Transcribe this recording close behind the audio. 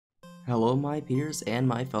Hello my peers and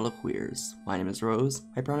my fellow queers. My name is Rose,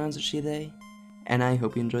 my pronouns are she, they, and I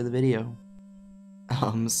hope you enjoy the video.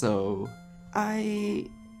 So, I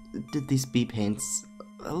did these speed paints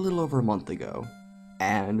a little over a month ago,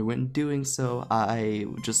 and when doing so, I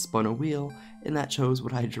just spun a wheel, and that chose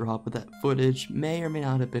what I draw, but that footage may or may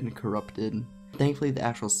not have been corrupted. Thankfully, the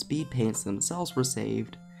actual speed paints themselves were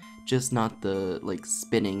saved, just not the,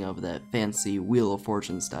 spinning of that fancy Wheel of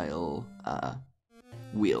Fortune style,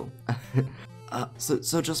 wheel.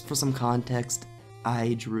 So just for some context,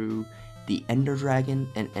 I drew the Ender Dragon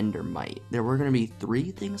and Endermite. There were gonna be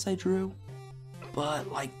 3 things I drew, but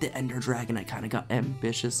the Ender Dragon I kinda got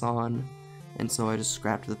ambitious on, and so I just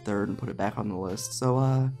scrapped the 3rd and put it back on the list.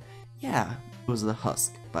 So yeah, it was the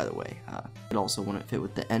husk, by the way. It also wouldn't fit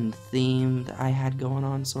with the end theme that I had going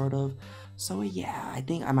on, sort of. So yeah, I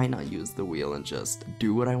think I might not use the wheel and just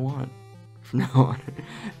do what I want from now on.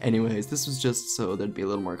 Anyways, this was just so there'd be a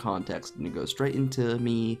little more context and to go straight into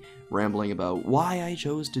me rambling about why I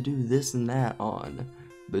chose to do this and that on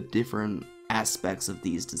the different aspects of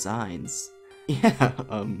these designs. Yeah,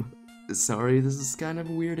 sorry this is kind of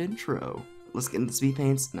a weird intro. Let's get into speed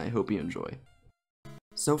paints and I hope you enjoy.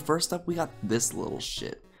 So first up we got this little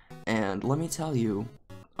shit, and let me tell you,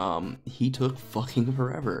 he took fucking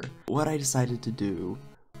forever. What I decided to do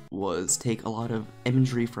was take a lot of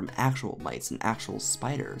imagery from actual mites and actual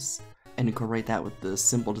spiders and incorporate that with the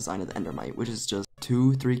simple design of the Endermite, which is just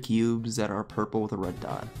 3 cubes that are purple with a red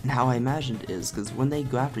dot. And how I imagined it is, because when they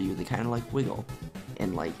go after you, they kind of wiggle,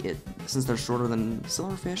 and since they're shorter than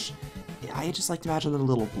silverfish, I just like to imagine the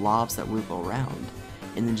little blobs that wiggle around.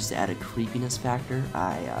 And then just to add a creepiness factor,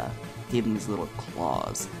 I gave them these little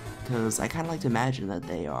claws, because I kind of like to imagine that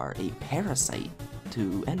they are a parasite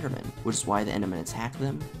to Endermen, which is why the Endermen attack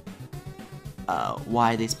them,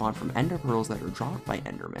 why they spawn from Ender Pearls that are dropped by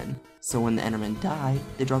Endermen, so when the Endermen die,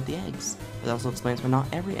 they drop the eggs. That also explains why not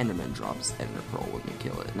every Enderman drops Ender Pearl when you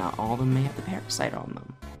kill it. Not all of them may have the parasite on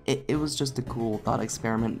them. It was just a cool thought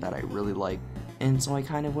experiment that I really liked, and so I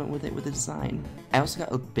kind of went with it with the design. I also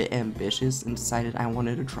got a bit ambitious and decided I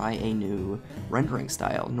wanted to try a new rendering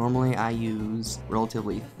style. Normally I use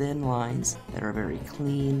relatively thin lines that are very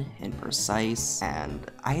clean and precise,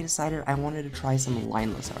 and I decided I wanted to try some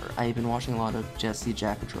lineless art. I've been watching a lot of Jesse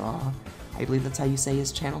Jack Draw. I believe that's how you say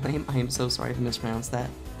his channel name. I am so sorry if I mispronounced that.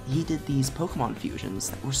 He did these Pokemon fusions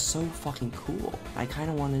that were so fucking cool. I kind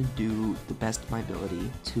of wanted to do the best of my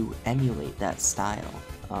ability to emulate that style.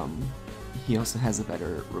 He also has a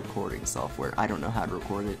better recording software. I don't know how to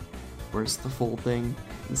record it. Where's the full thing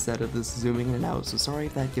instead of this zooming in and out, so sorry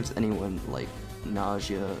if that gives anyone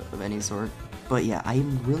nausea of any sort. But yeah, I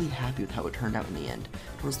am really happy with how it turned out in the end.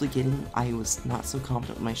 Towards the beginning, I was not so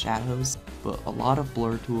confident with my shadows, but a lot of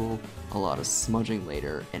blur tool, a lot of smudging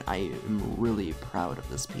later, and I am really proud of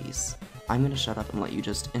this piece. I'm gonna shut up and let you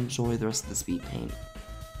just enjoy the rest of the speed paint.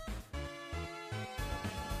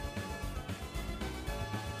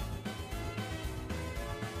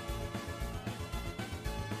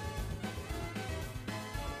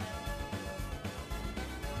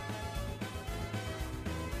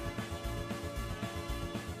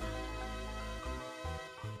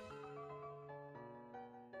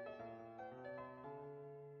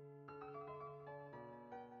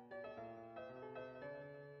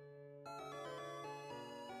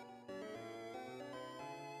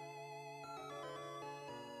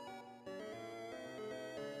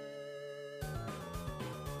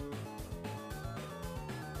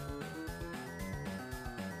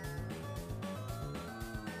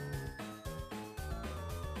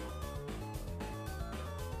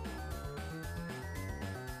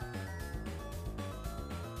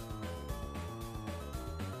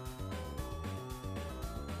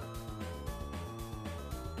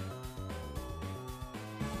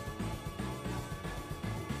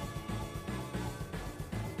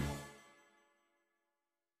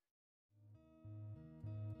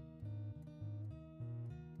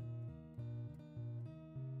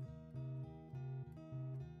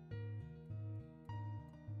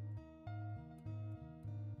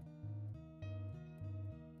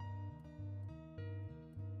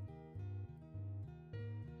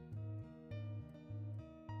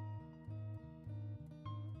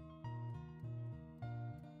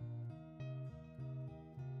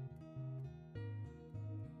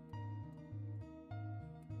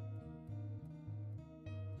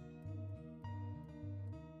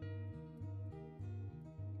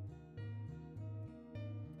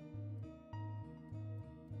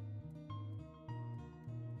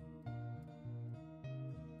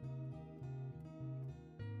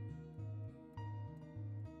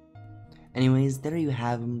 Anyways, there you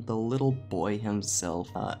have him, the little boy himself.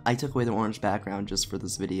 I took away the orange background just for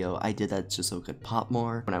this video. I did that just so it could pop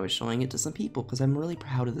more when I was showing it to some people, because I'm really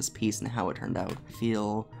proud of this piece and how it turned out. I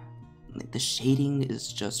feel like the shading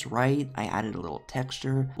is just right. I added a little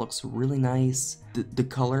texture, looks really nice. The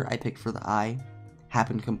color I picked for the eye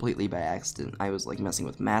happened completely by accident. I was like messing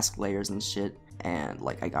with mask layers and shit, and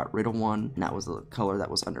like I got rid of one, and that was the color that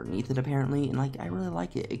was underneath it apparently, and like I really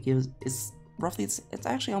like it. It's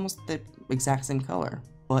actually almost the exact same color.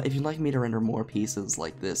 But if you'd like me to render more pieces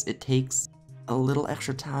like this, it takes a little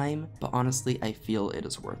extra time, but honestly I feel it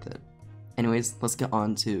is worth it. Anyways, let's get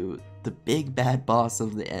on to the big bad boss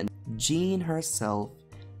of the end, Jean herself,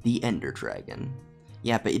 the Ender Dragon.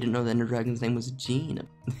 Yeah, but you didn't know the Ender Dragon's name was Jean.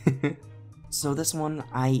 So this one,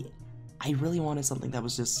 I really wanted something that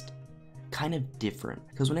was just kind of different,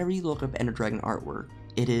 because whenever you look up Ender Dragon artwork,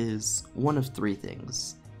 it is one of three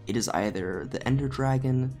things. It is either the Ender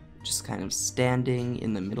Dragon just kind of standing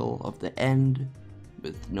in the middle of the end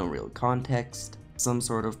with no real context, some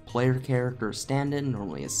sort of player character stand-in,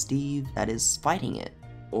 normally a Steve, that is fighting it,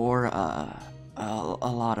 or a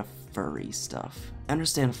lot of furry stuff. I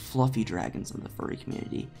understand fluffy dragons in the furry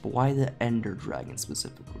community, but why the Ender Dragon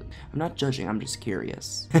specifically? I'm not judging, I'm just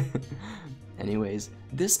curious. Anyways,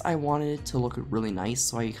 this I wanted to look really nice,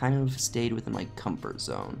 so I kind of stayed within my comfort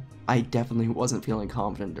zone. I definitely wasn't feeling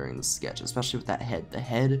confident during the sketch, especially with that head. The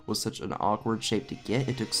head was such an awkward shape to get.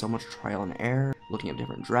 It took so much trial and error, looking at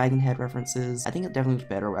different dragon head references. I think it definitely looked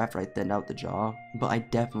better after I thinned out the jaw, but I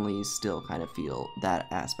definitely still kind of feel that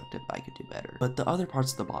aspect of I could do better. But the other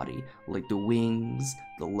parts of the body, like the wings,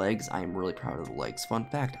 the legs, I am really proud of the legs. Fun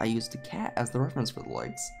fact, I used a cat as the reference for the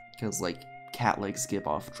legs, because like cat legs give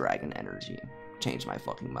off dragon energy. Changed my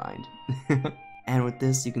fucking mind. And with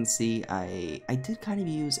this, you can see I did kind of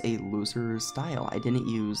use a looser style. I didn't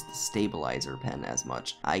use the stabilizer pen as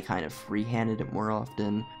much. I kind of freehanded it more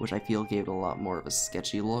often, which I feel gave it a lot more of a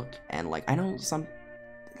sketchy look. And like, I know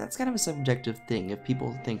that's kind of a subjective thing. If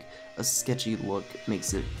people think a sketchy look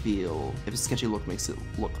makes it feel, if a sketchy look makes it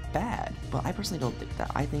look bad. But I personally don't think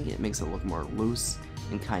that. I think it makes it look more loose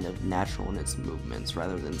and kind of natural in its movements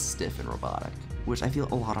rather than stiff and robotic, which I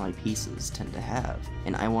feel a lot of my pieces tend to have.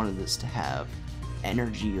 And I wanted this to have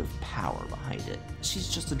energy of power behind it. She's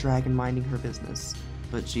just a dragon minding her business,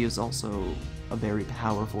 but she is also a very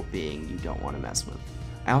powerful being you don't want to mess with.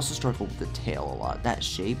 I also struggled with the tail a lot. That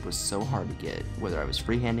shape was so hard to get, whether I was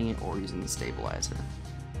freehanding it or using the stabilizer.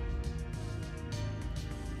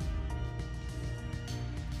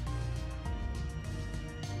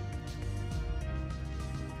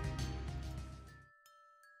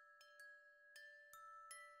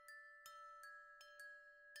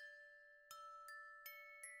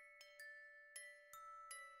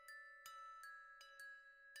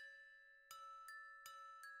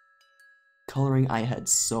 Coloring I had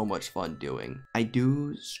so much fun doing. I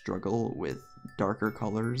do struggle with darker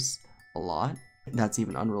colors a lot. That's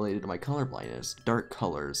even unrelated to my color blindness. Dark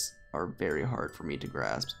colors are very hard for me to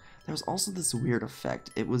grasp. There was also this weird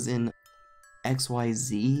effect. It was in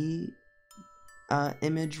XYZ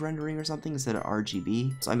image rendering or something instead of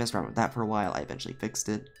RGB. So I messed around with that for a while. I eventually fixed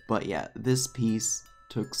it. But yeah, this piece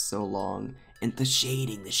took so long. And the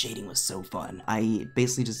shading was so fun. I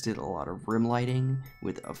basically just did a lot of rim lighting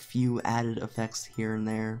with a few added effects here and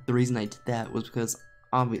there. The reason I did that was because,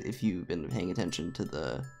 obviously, if you've been paying attention to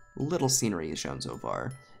the little scenery shown so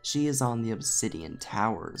far, she is on the obsidian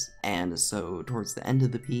towers, and so towards the end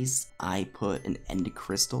of the piece, I put an end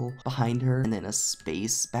crystal behind her, and then a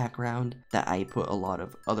space background that I put a lot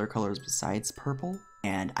of other colors besides purple,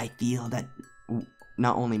 and I feel that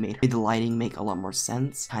not only made the lighting make a lot more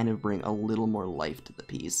sense, kind of bring a little more life to the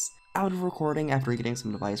piece. Out of recording, after getting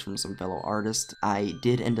some advice from some fellow artists, I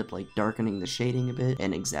did end up like darkening the shading a bit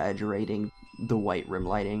and exaggerating the white rim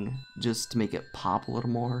lighting just to make it pop a little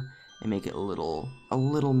more and make it a little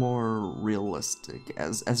more realistic,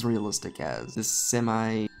 as realistic as this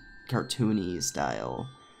semi-cartoony style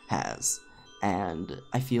has. And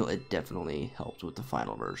I feel it definitely helped with the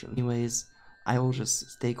final version. Anyways, I will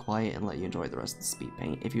just stay quiet and let you enjoy the rest of the speed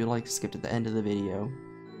paint. If you'd like to skip to the end of the video,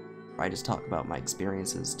 where I just talk about my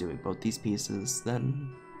experiences doing both these pieces,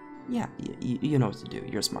 then yeah, you know what to do.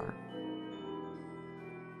 You're smart.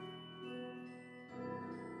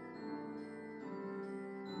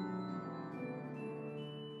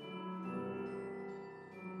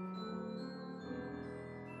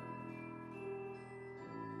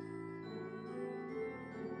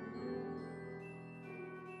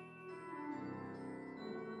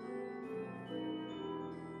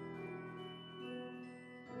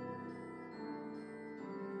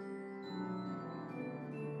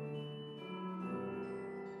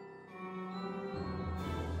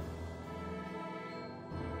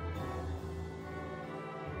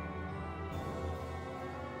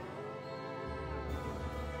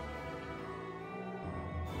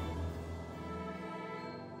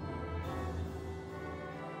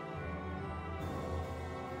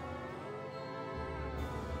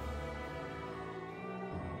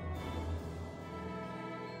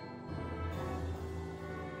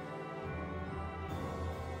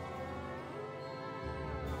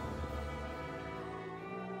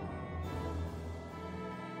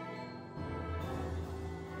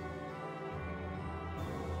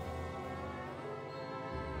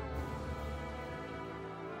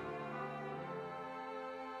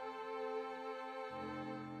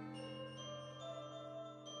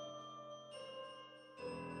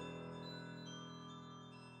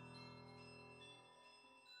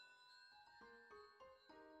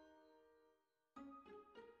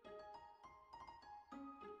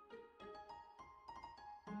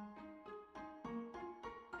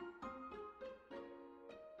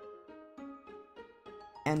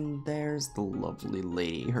 And there's the lovely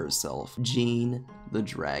lady herself, Jean the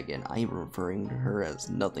Dragon. I am referring to her as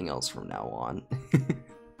nothing else from now on.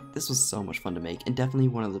 This was so much fun to make, and definitely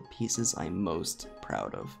one of the pieces I'm most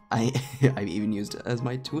proud of. I've even used it as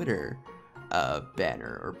my Twitter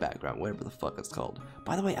banner or background, whatever the fuck it's called.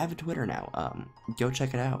 By the way, I have a Twitter now. Go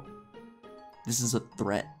check it out. This is a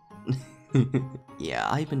threat. Yeah,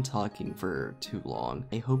 I've been talking for too long.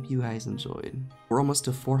 I hope you guys enjoyed. We're almost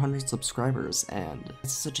to 400 subscribers, and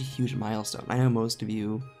it's such a huge milestone. I know most of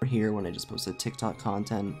you were here when I just posted TikTok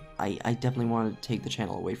content. I definitely wanted to take the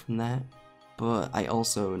channel away from that, but I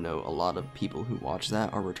also know a lot of people who watch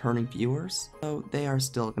that are returning viewers, so they are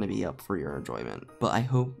still going to be up for your enjoyment. But I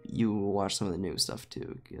hope you will watch some of the new stuff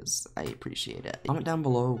too, because I appreciate it. Comment down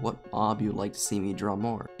below what mob you'd like to see me draw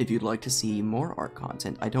more. If you'd like to see more art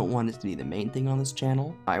content, I don't want it to be the main thing on this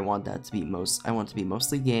channel. I want to be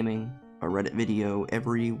mostly gaming, a Reddit video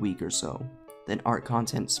every week or so, then art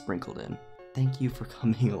content sprinkled in. Thank you for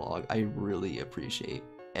coming along. I really appreciate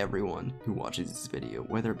everyone who watches this video,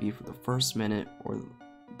 whether it be for the first minute or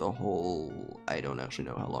the whole, I don't actually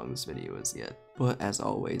know how long this video is yet. But as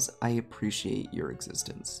always, I appreciate your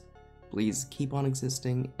existence. Please keep on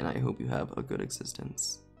existing, and I hope you have a good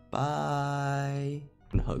existence. Bye!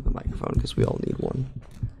 I'm gonna hug the microphone because we all need one.